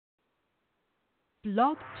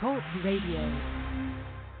Blog Talk Radio.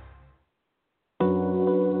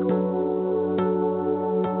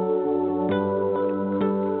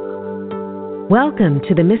 Welcome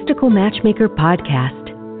to the Mystical Matchmaker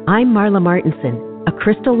podcast. I'm Marla Martenson, a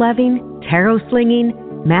crystal-loving,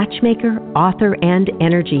 tarot-slinging, matchmaker, author, and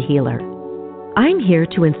energy healer. I'm here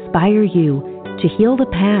to inspire you to heal the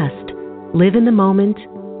past, live in the moment,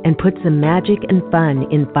 and put some magic and fun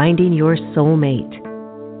in finding your soulmate.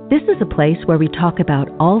 This is a place where we talk about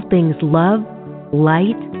all things love,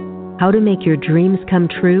 light, how to make your dreams come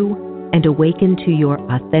true, and awaken to your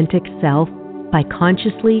authentic self by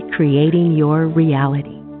consciously creating your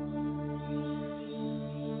reality.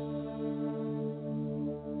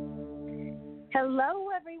 Hello,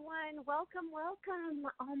 everyone. Welcome, welcome.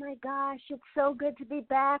 Oh, my gosh, it's so good to be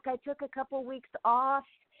back. I took a couple weeks off,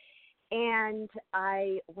 and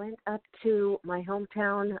I went up to my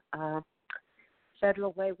hometown,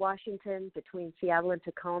 Federal Way, Washington, between Seattle and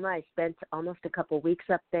Tacoma. I spent almost a couple weeks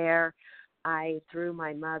up there. I threw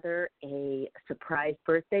my mother a surprise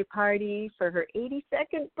birthday party for her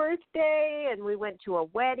 82nd birthday, and we went to a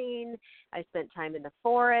wedding. I spent time in the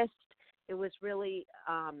forest. It was really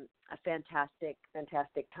a fantastic,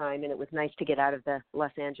 fantastic time, and it was nice to get out of the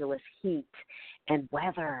Los Angeles heat and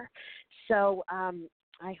weather. So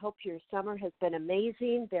I hope your summer has been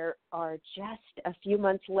amazing. There are just a few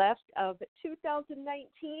months left of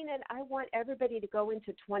 2019, and I want everybody to go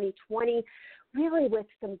into 2020 really with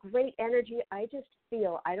some great energy. I just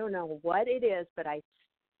feel, I don't know what it is, but I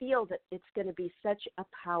feel that it's going to be such a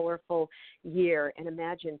powerful year. And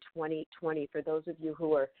imagine 2020, for those of you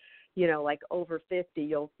who are, you know, like over 50,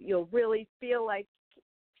 you'll really feel like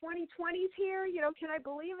 2020's here, you know, can I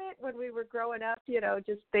believe it? When we were growing up, you know,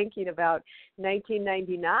 just thinking about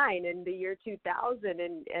 1999 and the year 2000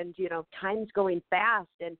 and you know, time's going fast.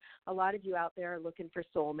 And a lot of you out there are looking for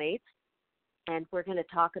soulmates. And we're going to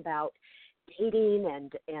talk about dating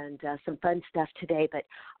and some fun stuff today. But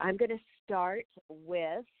I'm going to start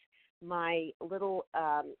with my little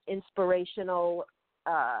inspirational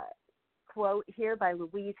quote here by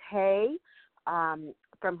Louise Hay.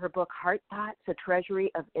 From her book, Heart Thoughts, A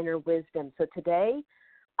Treasury of Inner Wisdom. So today,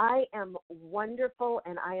 I am wonderful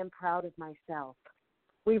and I am proud of myself.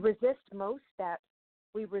 We resist most that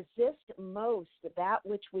which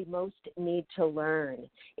we most need to learn.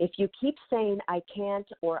 If you keep saying I can't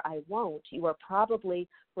or I won't, you are probably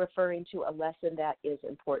referring to a lesson that is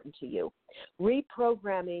important to you.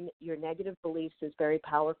 Reprogramming your negative beliefs is very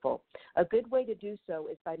powerful. A good way to do so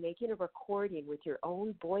is by making a recording with your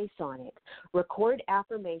own voice on it. Record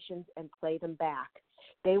affirmations and play them back.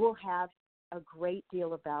 They will have a great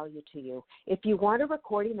deal of value to you. If you want a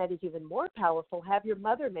recording that is even more powerful, have your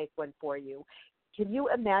mother make one for you. Can you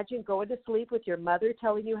imagine going to sleep with your mother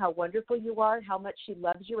telling you how wonderful you are, how much she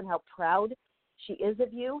loves you, and how proud she is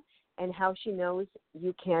of you, and how she knows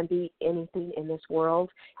you can be anything in this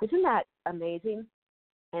world? Isn't that amazing?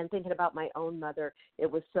 And thinking about my own mother,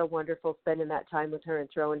 it was so wonderful spending that time with her and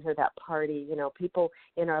throwing her that party. You know, people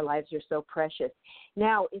in our lives are so precious.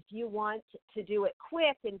 Now, if you want to do it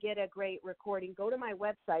quick and get a great recording, go to my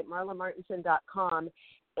website, marlamartenson.com,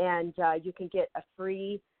 and you can get a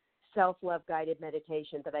free self-love guided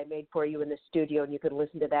meditation that I made for you in the studio, and you can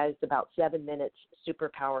listen to that. It's about 7 minutes, super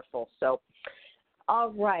powerful. So,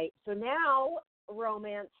 all right. So now,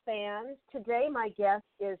 romance fans, today my guest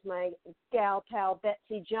is my gal pal,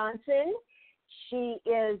 Betsy Johnson. She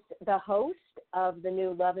is the host of the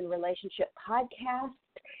new Love and Relationship podcast,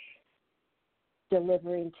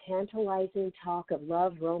 delivering tantalizing talk of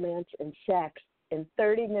love, romance, and sex in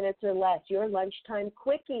 30 minutes or less. Your Lunchtime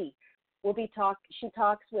Quickie. She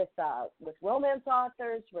talks with romance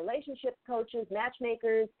authors, relationship coaches,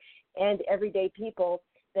 matchmakers, and everyday people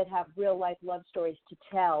that have real life love stories to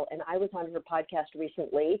tell. And I was on her podcast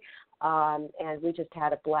recently, and we just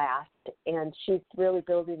had a blast. And she's really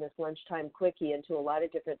building this Lunchtime Quickie into a lot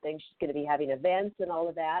of different things. She's going to be having events and all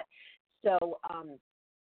of that. So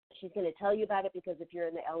she's going to tell you about it, because if you're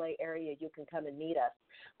in the LA area, you can come and meet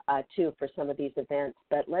us too for some of these events.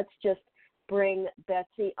 But let's just bring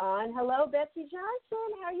Betsy on. Hello, Betsy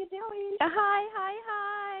Johnson. How are you doing? Hi,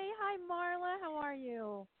 Marla. How are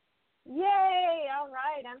you? Yay! All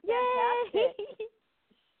right, I'm fantastic. Yay!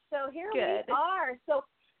 So here we are. So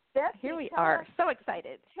Betsy, here we are. So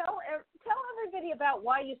excited. Tell everybody about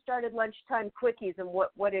why you started Lunchtime Quickies and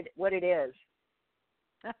what it is.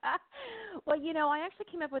 Well, you know, I actually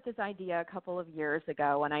came up with this idea a couple of years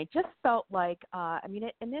ago, and I just felt like,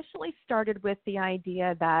 it initially started with the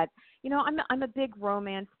idea that, you know, I'm a big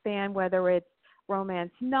romance fan, whether it's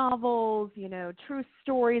romance novels, you know, true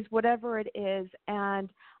stories, whatever it is, and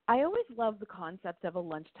I always love the concept of a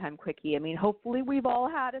lunchtime quickie. I mean, hopefully we've all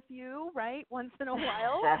had a few, right, once in a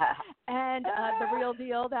while, and the real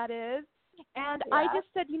deal, that is. And I just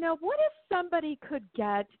said, what if somebody could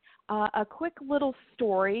get a quick little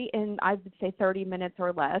story in, I would say, 30 minutes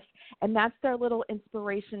or less, and that's their little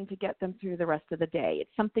inspiration to get them through the rest of the day.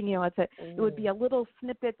 It's something, it would be a little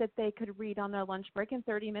snippet that they could read on their lunch break in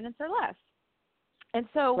 30 minutes or less. And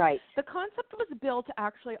so the concept was built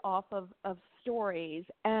actually off of stories,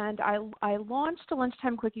 and I launched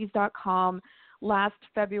lunchtimequickies.com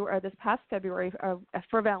this past February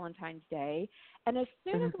for Valentine's Day. And as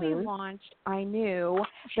soon as we launched, I knew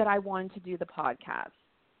that I wanted to do the podcast.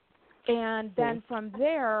 And then from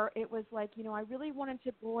there, it was like, I really wanted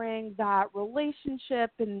to bring that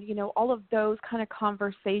relationship and, all of those kind of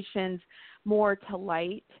conversations more to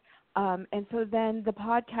light. And so then the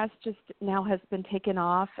podcast just now has been taken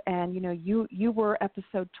off, and, you were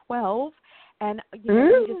episode 12, and,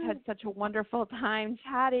 we just had such a wonderful time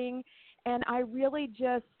chatting. And I really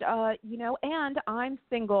just, and I'm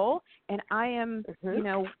single, and I am,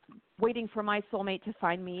 waiting for my soulmate to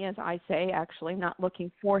find me, as I say, actually, not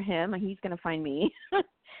looking for him. He's going to find me.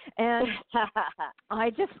 And I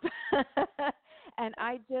just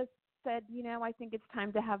said, I think it's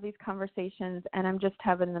time to have these conversations, and I'm just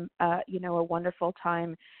having, a wonderful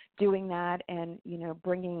time doing that, and,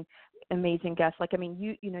 bringing amazing guests. Like, I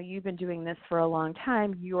mean, you've been doing this for a long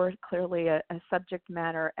time. You're clearly a subject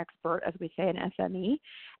matter expert, as we say, an SME.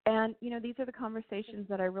 And, these are the conversations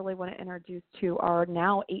that I really want to introduce to our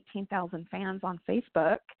now 18,000 fans on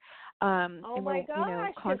Facebook. Oh, my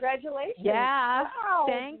gosh. Congratulations. Yeah. Wow.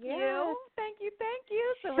 Thank you. Thank you.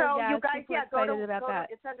 So you guys, go to,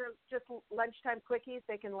 it's under just Lunchtime Quickies.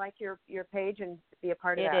 They can like your page and be a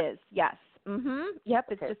part of that. It is, yes. Yep,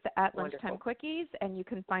 it's just at Wonderful. Lunchtime Quickies, and you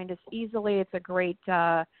can find us easily. It's a great,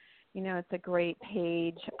 it's a great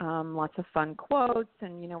page, lots of fun quotes,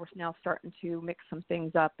 and, we're now starting to mix some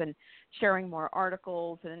things up and sharing more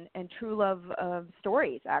articles and true love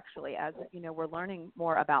stories, actually, as, we're learning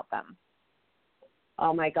more about them.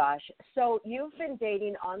 Oh, my gosh. So you've been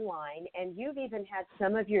dating online, and you've even had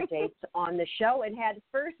some of your dates on the show and had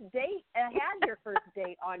your first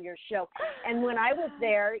date on your show. And when I was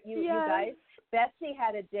there, you guys, Betsy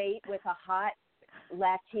had a date with a hot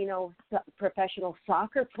Latino professional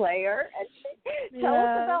soccer player. Tell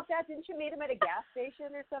us about that. Didn't you meet him at a gas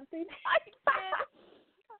station or something?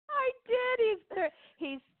 I did.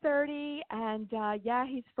 He's 30, and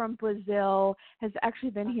he's from Brazil. Has actually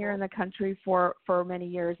been here in the country for many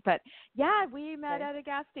years. But we met at a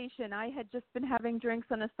gas station. I had just been having drinks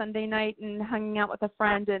on a Sunday night and hanging out with a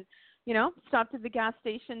friend, and stopped at the gas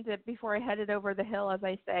station before I headed over the hill, as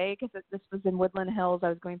I say, because this was in Woodland Hills. I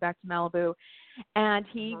was going back to Malibu, and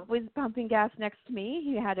he was pumping gas next to me.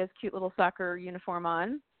 He had his cute little soccer uniform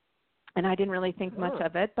on, and I didn't really think much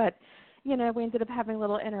of it, but we ended up having a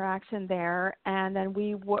little interaction there, and then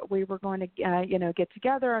we were going to, get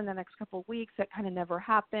together in the next couple of weeks. That kind of never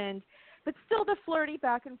happened, but still the flirty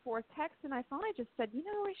back and forth text. And I finally just said,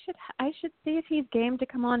 I should see if he's game to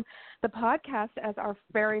come on the podcast as our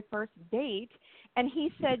very first date. And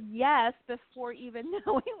he said yes before even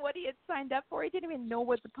knowing what he had signed up for. He didn't even know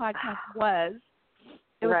what the podcast was.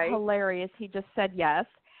 It was hilarious. He just said yes.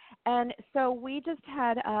 And so we just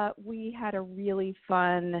had a really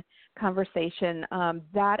fun conversation.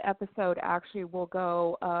 That episode actually will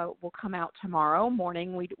come out tomorrow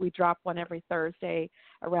morning. We drop one every Thursday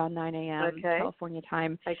around 9 a.m. California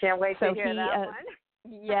time. I can't wait to hear that one.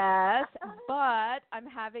 Yes, but I'm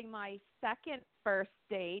having my second first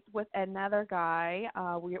date with another guy.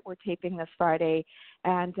 We're taping this Friday,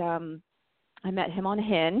 and I met him on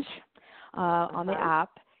Hinge on the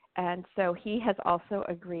app. And so he has also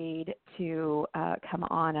agreed to come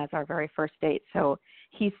on as our very first date. So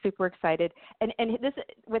he's super excited. And this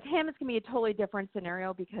with him, it's going to be a totally different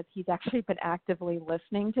scenario because he's actually been actively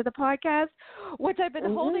listening to the podcast, which I've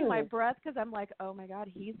been holding my breath because I'm like, oh, my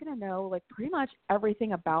God, he's going to know, like, pretty much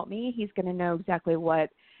everything about me. He's going to know exactly what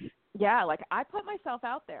I put myself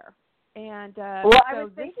out there. And I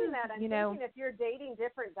was thinking that. I'm thinking if you're dating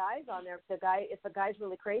different guys on there, if the guy's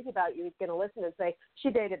really crazy about you, he's going to listen and say, she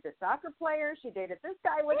dated the soccer player, she dated this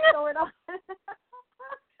guy, what's going on?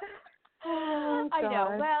 I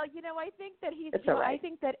know. Well, I think that I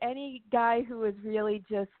think that any guy who is really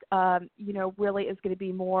just, really is going to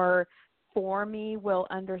be more before me will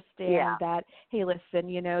understand that, hey, listen,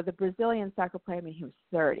 you know, the Brazilian soccer player, I mean, he was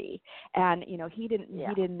 30, and, you know, he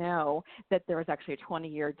didn't know that there was actually a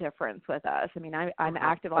 20-year difference with us. I mean, I'm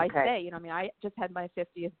active. I say, you know, I mean, I just had my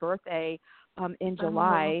 50th birthday in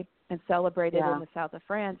July and celebrated in the south of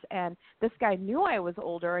France, and this guy knew I was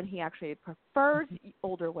older, and he actually prefers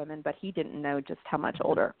older women, but he didn't know just how much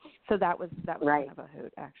older. So that was kind of a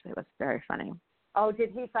hoot, actually. It was very funny. Oh,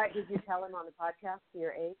 did you tell him on the podcast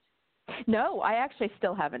your age? No, I actually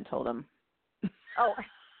still haven't told him. Oh.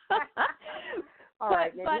 All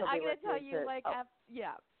right. But I'm going to tell you, like,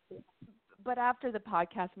 but after the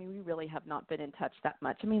podcast, I mean, we really have not been in touch that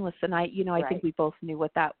much. I mean, listen, I think we both knew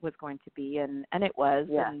what that was going to be, and it was,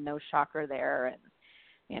 and no shocker there, and,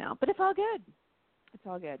 you know, but it's all good. It's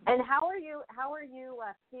all good. And how are you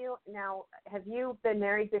feel now? Have you been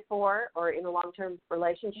married before or in a long-term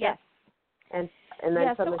relationship? Yes. And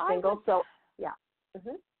then suddenly single.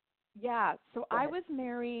 So I was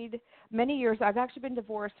married many years. I've actually been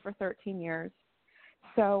divorced for 13 years.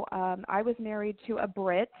 So I was married to a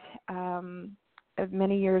Brit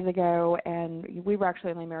many years ago, and we were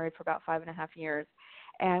actually only married for about 5.5 years.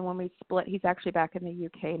 And when we split, he's actually back in the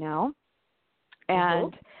UK now.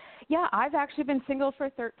 And I've actually been single for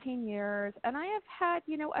 13 years, and I have had,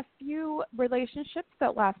 you know, a few relationships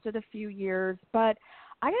that lasted a few years, but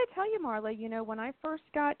I got to tell you, Marla, you know, when I first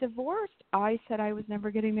got divorced, I said I was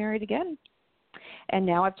never getting married again. And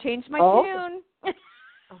now I've changed my tune.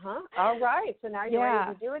 All right. So now you're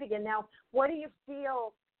ready to do it again. Now, what do you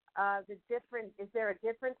feel the difference? Is there a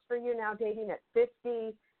difference for you now dating at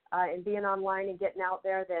 50 and being online and getting out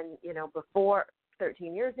there than, you know, before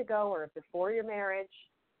 13 years ago or before your marriage?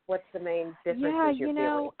 What's the main difference you're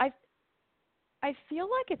feeling? I feel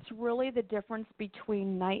like it's really the difference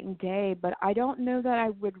between night and day, but I don't know that I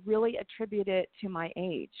would really attribute it to my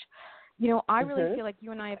age. You know, I really feel like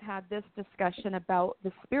you and I have had this discussion about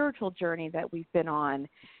the spiritual journey that we've been on,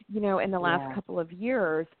 you know, in the last couple of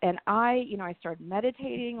years. And I started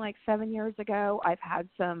meditating like 7 years ago. I've had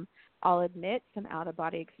I'll admit, some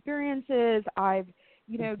out-of-body experiences. I've,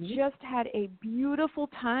 you know, just had a beautiful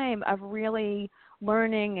time of really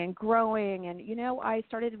learning and growing. And, you know, I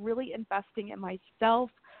started really investing in myself,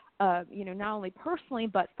 you know, not only personally,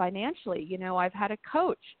 but financially. You know, I've had a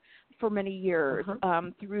coach for many years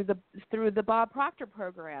through the Bob Proctor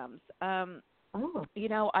programs. You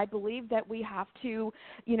know, I believe that we have to,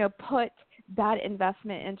 you know, put that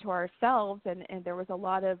investment into ourselves. And there was a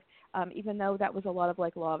lot of, even though that was a lot of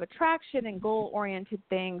like law of attraction and goal-oriented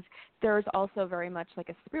things, there's also very much like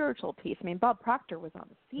a spiritual piece. I mean, Bob Proctor was on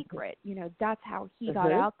The Secret. You know, that's how he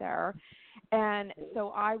got out there. And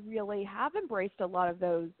so I really have embraced a lot of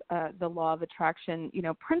those, the law of attraction, you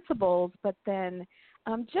know, principles, but then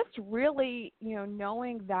just really, you know,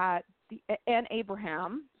 knowing that, and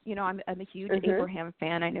Abraham, you know, I'm a huge Abraham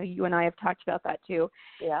fan. I know you and I have talked about that too.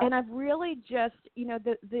 Yeah. And I've really just, you know,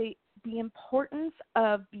 the importance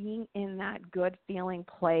of being in that good feeling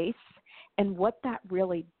place and what that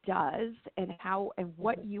really does and how and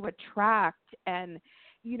what you attract, and,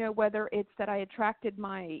 you know, whether it's that I attracted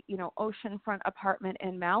my, you know, oceanfront apartment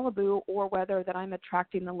in Malibu, or whether that I'm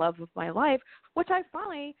attracting the love of my life, which I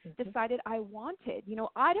finally decided I wanted. You know,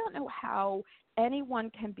 I don't know how anyone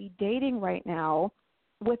can be dating right now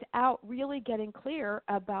without really getting clear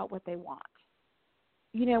about what they want.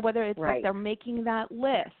 You know, whether it's like they're making that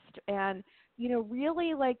list and, you know,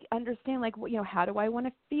 really like understand like, you know, how do I want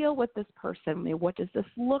to feel with this person? I mean, what does this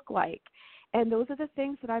look like? And those are the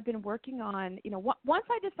things that I've been working on. You know, once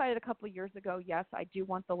I decided a couple of years ago, yes, I do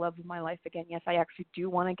want the love of my life again. Yes, I actually do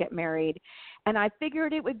want to get married. And I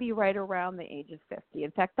figured it would be right around the age of 50.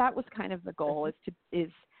 In fact, that was kind of the goal, is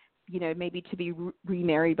you know, maybe to be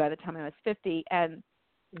remarried by the time I was 50. And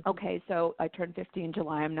okay, so I turned 50 in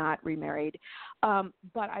July. I'm not remarried.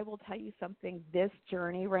 But I will tell you something. This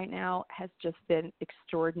journey right now has just been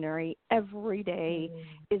extraordinary. Every day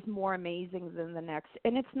is more amazing than the next.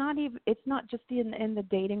 And it's not just in the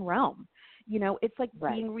dating realm. You know, it's like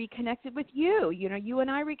being reconnected with you. You know, you and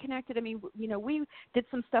I reconnected. I mean, you know, we did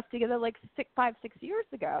some stuff together like 5-6 years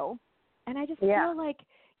ago. And I just feel like,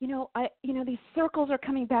 you know, these circles are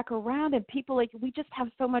coming back around, and people, like, we just have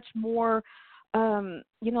so much more,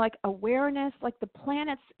 you know, like awareness, like the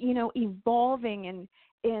planet's, you know, evolving,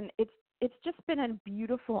 and it's just been a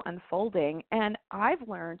beautiful unfolding. And I've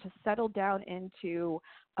learned to settle down into,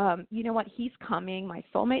 you know what, he's coming, my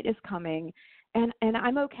soulmate is coming, and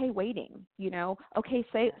I'm okay waiting, you know. Okay,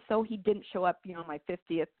 so he didn't show up, you know, on my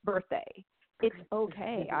 50th birthday. It's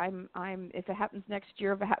okay. I'm if it happens next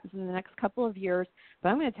year, if it happens in the next couple of years, but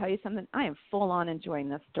I'm going to tell you something. I am full on enjoying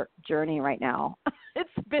this journey right now.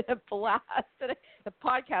 It's been a blast. the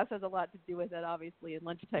podcast has a lot to do with it, obviously, and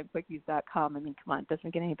lunchtimequickies.com. I mean, come on, it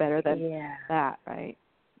doesn't get any better than that, right?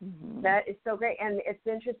 Mm-hmm. That is so great. And it's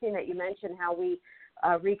interesting that you mentioned how we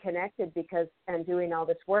reconnected and doing all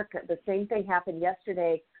this work. The same thing happened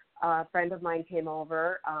yesterday. A friend of mine came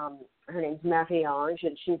over. Her name's Marie-Ange,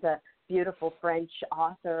 and she's a beautiful French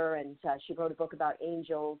author, and she wrote a book about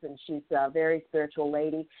angels, and she's a very spiritual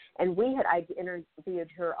lady. And I interviewed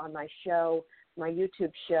her on my show, my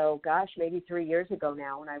YouTube show, gosh, maybe 3 years ago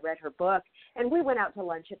now, when I read her book. And we went out to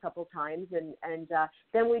lunch a couple times, and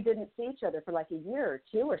then we didn't see each other for like a year or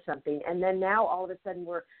two or something. And then now all of a sudden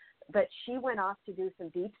but she went off to do some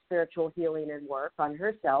deep spiritual healing and work on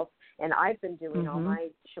herself, and I've been doing all my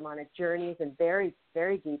shamanic journeys and very,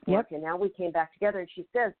 very deep work. And now we came back together, and she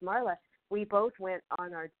says, Marla, we both went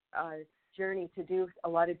on our journey to do a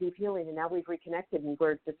lot of deep healing, and now we've reconnected, and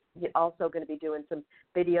we're just also going to be doing some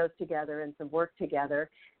videos together and some work together,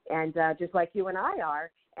 and just like you and I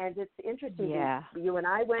are. And it's interesting. Yeah. You and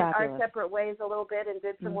I went our separate ways a little bit and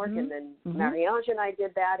did some work, and then Marie-Ange and I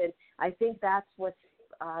did that, and I think that's what's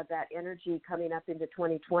that energy coming up into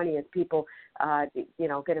 2020 is people, going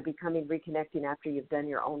to be reconnecting after you've done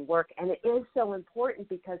your own work. And it is so important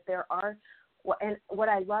because there are, and what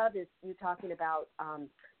I love is you talking about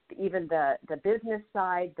even the business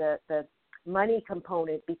side, the money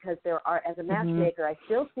component, because there are, as a matchmaker, I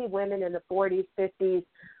still see women in the 40s, 50s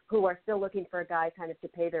who are still looking for a guy kind of to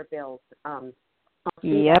pay their bills. I'll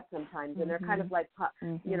see that sometimes, and they're kind of like,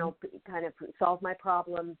 kind of solve my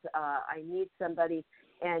problems. I need somebody.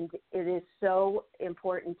 And it is so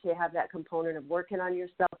important to have that component of working on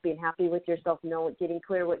yourself, being happy with yourself, getting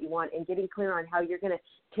clear what you want, and getting clear on how you're going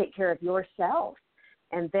to take care of yourself.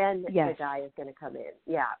 And then the guy is going to come in.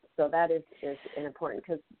 Yeah, so that is important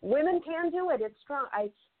because women can do it. It's strong.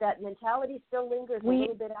 That mentality still lingers a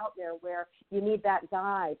little bit out there where you need that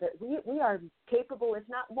guy. But we are capable, if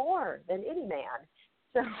not more, than any man.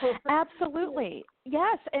 So. Absolutely.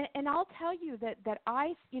 Yes. And I'll tell you that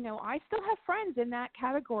I still have friends in that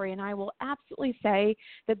category, and I will absolutely say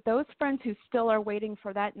that those friends who still are waiting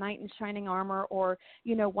for that knight in shining armor, or,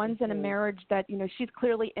 one's in a marriage that, she's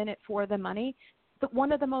clearly in it for the money, but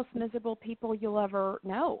one of the most miserable people you'll ever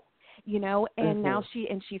know, and now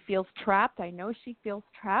she feels trapped. I know she feels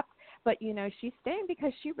trapped. But, she's staying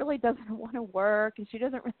because she really doesn't want to work, and she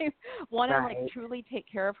doesn't really want to, truly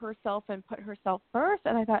take care of herself and put herself first.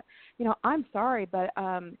 And I thought, I'm sorry, but,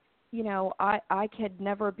 I could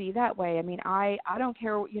never be that way. I mean, I don't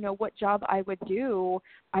care, what job I would do.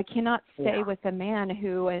 I cannot stay with a man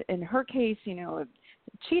who, in her case,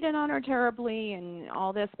 cheated on her terribly and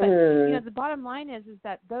all this. But, the bottom line is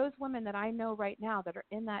that those women that I know right now that are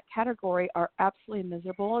in that category are absolutely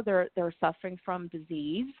miserable. They're suffering from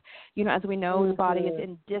disease. As we know, the body is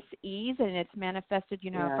in dis-ease, and it's manifested,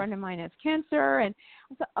 a friend of mine has cancer. And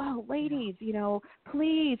I said, oh, ladies,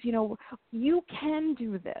 please, you can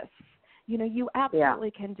do this. You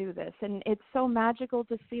absolutely can do this. And it's so magical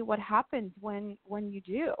to see what happens when you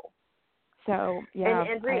do. So,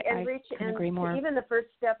 I couldn't agree more. Even the first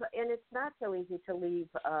step, and it's not so easy to leave,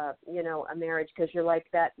 a marriage because you're like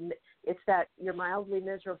that. It's that you're mildly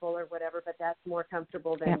miserable or whatever, but that's more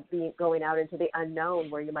comfortable than going out into the unknown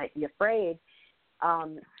where you might be afraid.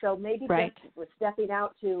 So maybe just with stepping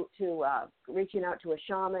out to reaching out to a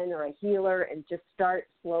shaman or a healer and just start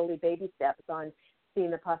slowly, baby steps on seeing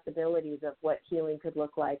the possibilities of what healing could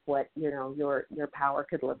look like, what your power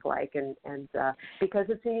could look like, and because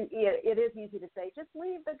it is easy to say just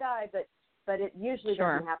leave the guy, but it usually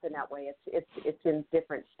doesn't happen that way. It's in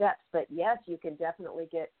different steps. But yes, you can definitely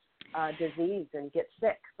get disease and get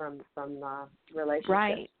sick from relationships.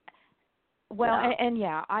 Right. Well,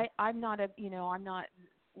 I'm not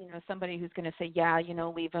somebody who's going to say,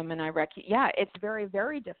 leave him, and I wreck you. Yeah, it's very,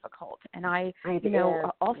 very difficult. And I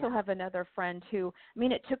also have another friend who,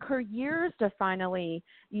 it took her years to finally,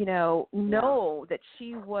 know that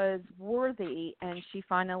she was worthy, and she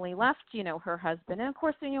finally left, her husband. And of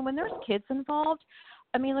course, when there's kids involved,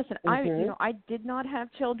 listen, I did not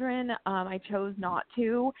have children. I chose not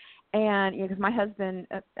to. And, because my husband,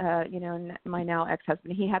 my now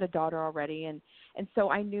ex-husband, he had a daughter already. And so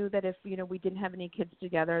I knew that if, we didn't have any kids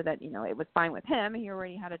together, that, it was fine with him. He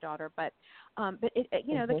already had a daughter. But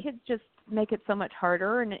the kids just make it so much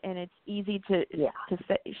harder. And it's easy to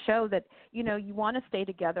show that, you want to stay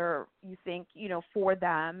together, you think, for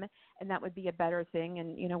them. And that would be a better thing.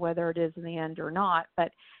 And, whether it is in the end or not.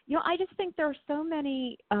 But, I just think there are so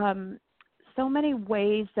many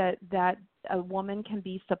ways that a woman can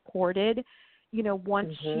be supported,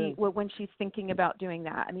 once when she's thinking about doing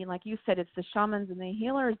that. I mean, like you said, it's the shamans and the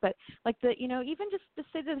healers, but like even just to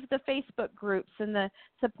say the Facebook groups and the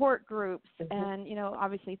support groups and,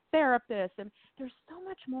 obviously therapists, and there's so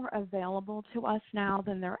much more available to us now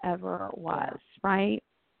than there ever was, right?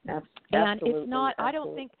 And it's not, I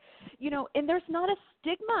don't think, and there's not a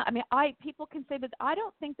stigma. I mean, people can say, but I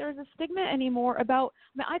don't think there's a stigma anymore about,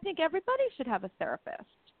 I think everybody should have a therapist.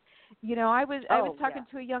 I was talking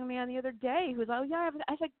to a young man the other day who was like,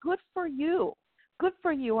 I said, good for you. Good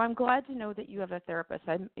for you. I'm glad to know that you have a therapist.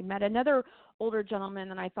 I met another older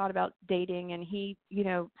gentleman and I thought about dating, and he,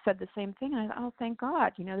 said the same thing. And I thought, oh, thank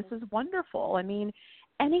God, this is wonderful. I mean,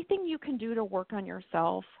 anything you can do to work on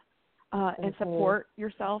yourself and support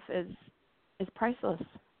yourself is priceless.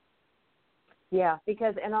 Yeah,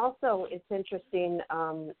 and also it's interesting.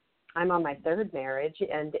 I'm on my third marriage,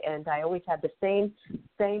 and I always had the same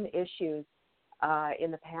issues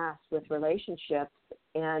in the past with relationships,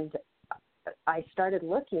 and I started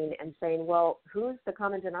looking and saying, well, who's the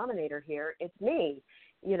common denominator here? It's me.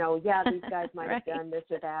 These guys might have done this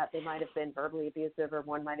or that. They might have been verbally abusive, or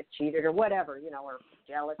one might have cheated, or whatever, or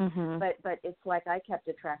jealous. But it's like I kept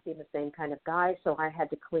attracting the same kind of guy, so I had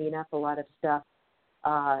to clean up a lot of stuff.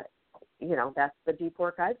 That's the deep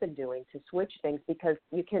work I've been doing to switch things, because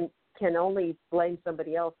you can only blame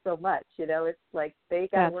somebody else so much. It's like they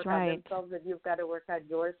got to work on themselves, and you've got to work on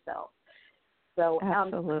yourself. So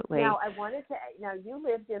absolutely. Now I wanted to. Now you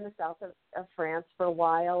lived in the south of France for a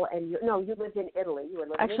while, and you lived in Italy. You were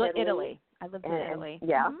living in Italy. I lived in Italy.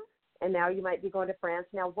 Yeah, and now you might be going to France.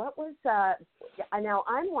 Now, what was? Now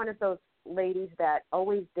I'm one of those ladies that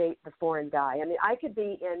always date the foreign guy. I mean, I could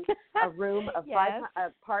be in a room of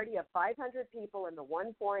a party of 500 people, and the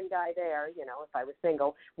one foreign guy there. If I was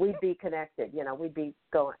single, we'd be connected. We'd be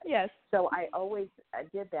going. Yes. So I always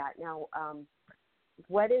did that. Now,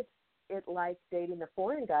 what is it like dating the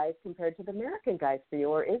foreign guys compared to the American guys for you,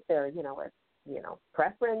 or is there a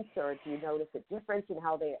preference, or do you notice a difference in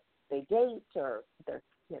how they date, or their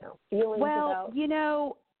feelings about?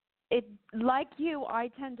 It, like you, I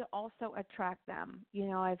tend to also attract them.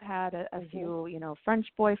 I've had a few French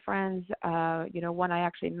boyfriends, one I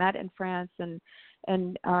actually met in France and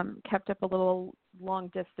kept up a little long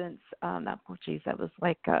distance. That was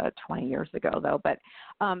like 20 years ago though. But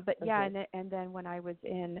yeah, and then when I was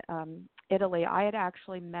in Italy, I had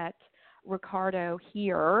actually met Ricardo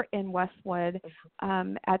here in Westwood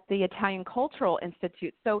at the Italian Cultural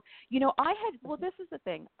Institute. So, this is the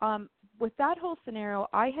thing. With that whole scenario,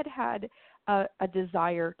 I had a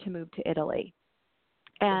desire to move to Italy.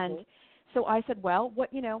 And so I said, well,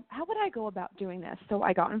 how would I go about doing this? So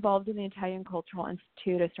I got involved in the Italian Cultural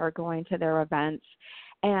Institute. I started going to their events.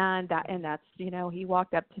 And that's, he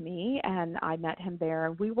walked up to me and I met him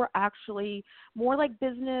there. We were actually more like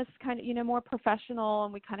business, kind of, more professional,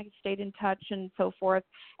 and we kind of stayed in touch and so forth.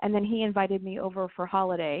 And then he invited me over for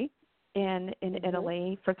holiday in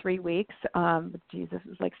Italy for 3 weeks. This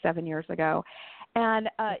was like 7 years ago. And,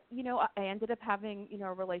 I ended up having,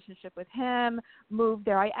 a relationship with him, moved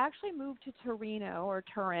there. I actually moved to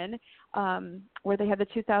Turin, where they had the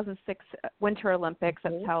 2006 Winter Olympics.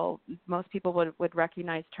 That's how most people would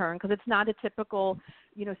recognize Turin, because it's not a typical,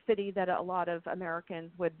 city that a lot of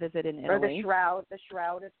Americans would visit in Italy. Or the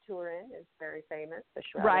Shroud of Turin is very famous. The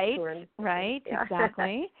Shroud of Turin. Right,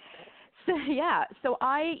 exactly. So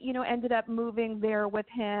I, ended up moving there with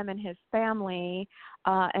him and his family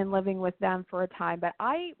and living with them for a time. But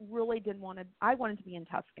I really I wanted to be in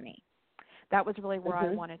Tuscany. That was really where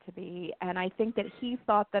I wanted to be. And I think that he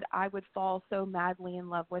thought that I would fall so madly in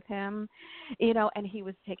love with him, and he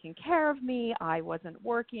was taking care of me. I wasn't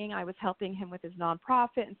working. I was helping him with his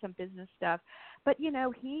nonprofit and some business stuff. But,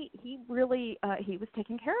 he really, he was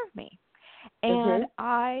taking care of me. And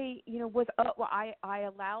I, I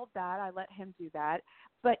allowed that. I let him do that.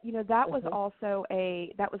 But, that was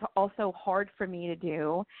also hard for me to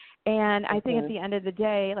do. And I think at the end of the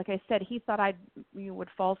day, like I said, he thought I would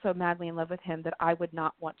fall so madly in love with him that I would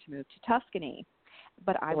not want to move to Tuscany.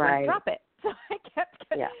 But I wouldn't drop it. So I kept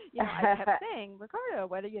saying, Ricardo,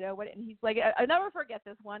 what, and he's like, I'll never forget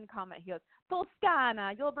this one comment. He goes,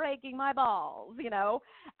 Toscana, you're breaking my balls, And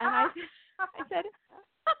I said,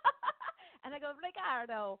 and I go,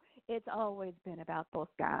 Ricardo, it's always been about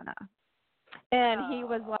Toscana. And he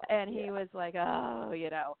was like, oh,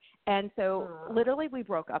 And so literally we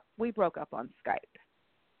broke up. We broke up on Skype.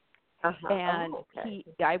 And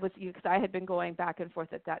because I had been going back and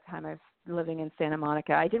forth at that time. I was living in Santa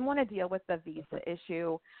Monica. I didn't want to deal with the visa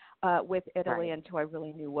issue with Italy until I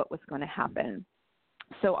really knew what was going to happen.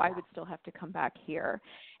 So I would still have to come back here.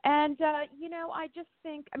 And, I just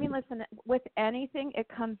think, listen, with anything, it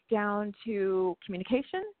comes down to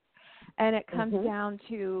communication, and it comes down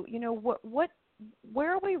to,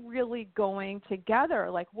 where are we really going together?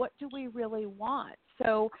 Like, what do we really want?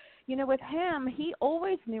 So, with him, he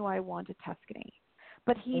always knew I wanted Tuscany,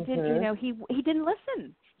 but he didn't, he didn't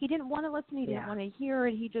listen. He didn't want to listen. He didn't want to hear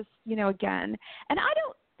it. He just, again, and I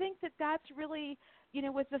don't think that that's really,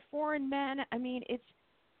 with the foreign men,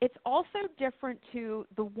 it's also different to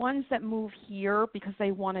the ones that move here because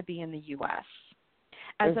they want to be in the U.S.,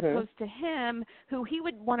 as opposed to him, who he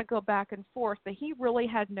would want to go back and forth, but he really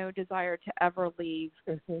had no desire to ever leave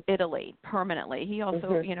Italy permanently. He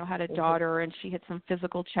also, had a daughter, and she had some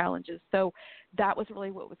physical challenges. So that was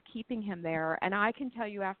really what was keeping him there. And I can tell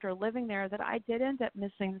you after living there that I did end up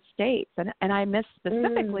missing the States, and I missed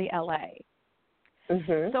specifically L.A.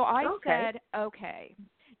 So I said, okay,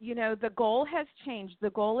 the goal has changed.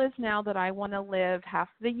 The goal is now that I want to live half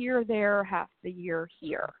the year there, half the year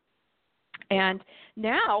here. And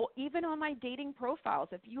now, even on my dating profiles,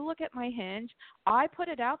 if you look at my Hinge, I put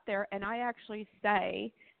it out there, and I actually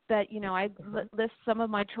say that, I list some of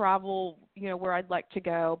my travel, where I'd like to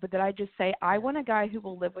go, but that I just say, I want a guy who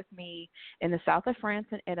will live with me in the south of France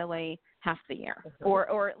and Italy half the year,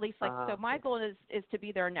 or at least so my goal is to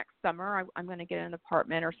be there next summer. I'm going to get an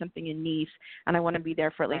apartment or something in Nice, and I want to be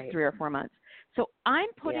there for at least 3 or 4 months. So I'm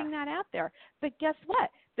putting that out there. But guess what?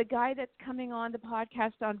 The guy that's coming on the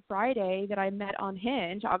podcast on Friday that I met on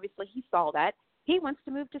Hinge, obviously he saw that. He wants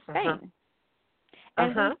to move to Spain.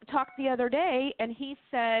 And we talked the other day, and he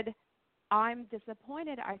said, I'm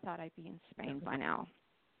disappointed. I thought I'd be in Spain by now.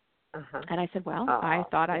 And I said, well, I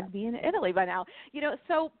thought I'd be in Italy by now.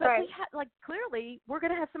 So, but we had, clearly we're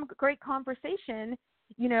going to have some great conversation,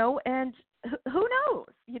 and who knows?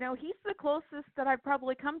 He's the closest that I've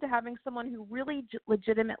probably come to having someone who really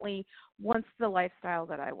legitimately wants the lifestyle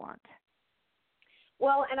that I want.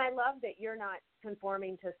 Well, and I love that you're not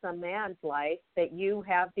conforming to some man's life, that you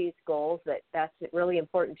have these goals, that's really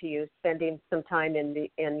important to you, spending some time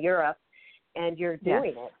in Europe, and you're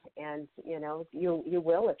doing it. And, you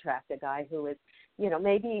will attract a guy who is,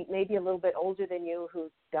 maybe a little bit older than you,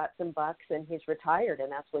 who's got some bucks, and he's retired,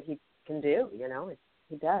 and that's what he can do,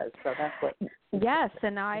 He does. So that's what. Yes,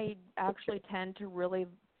 and I actually tend to really,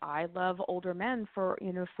 I love older men for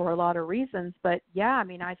a lot of reasons. But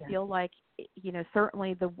I feel like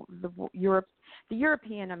certainly the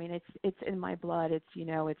European. It's in my blood. It's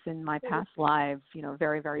it's in my past lives.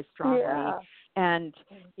 Very, very strongly. And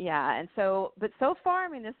and so, but so far,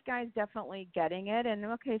 this guy's definitely getting it. And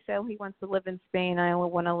so he wants to live in Spain. I only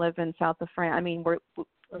want to live in south of France.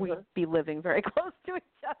 We'd be living very close to each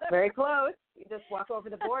other. Very close. You just walk over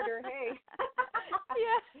the border. Hey.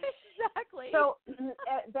 Yeah, exactly. So,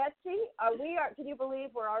 Betsy, can you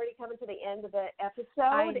believe we're already coming to the end of the episode?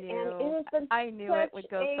 I knew. And it has been I knew it would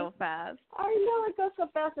go so fast. I know it goes so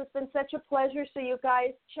fast. It's been such a pleasure. So you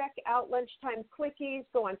guys check out Lunchtime Quickies.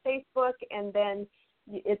 Go on Facebook, and then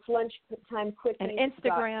it's Lunchtime Quickies. And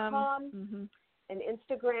Instagram. And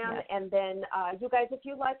Instagram. Yes. And then you guys, if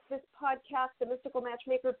you like this podcast, The Mystical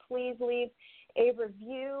Matchmaker, please leave a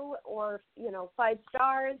review or 5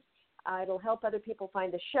 stars. It'll help other people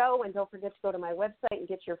find the show. And don't forget to go to my website and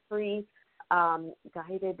get your free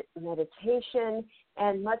guided meditation.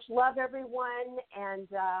 And much love, everyone. And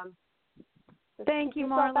thank you,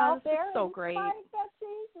 Marla. This is so great. Bye,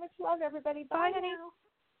 Betsy. Much love, everybody. Bye, honey. now.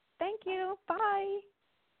 Thank you. Bye.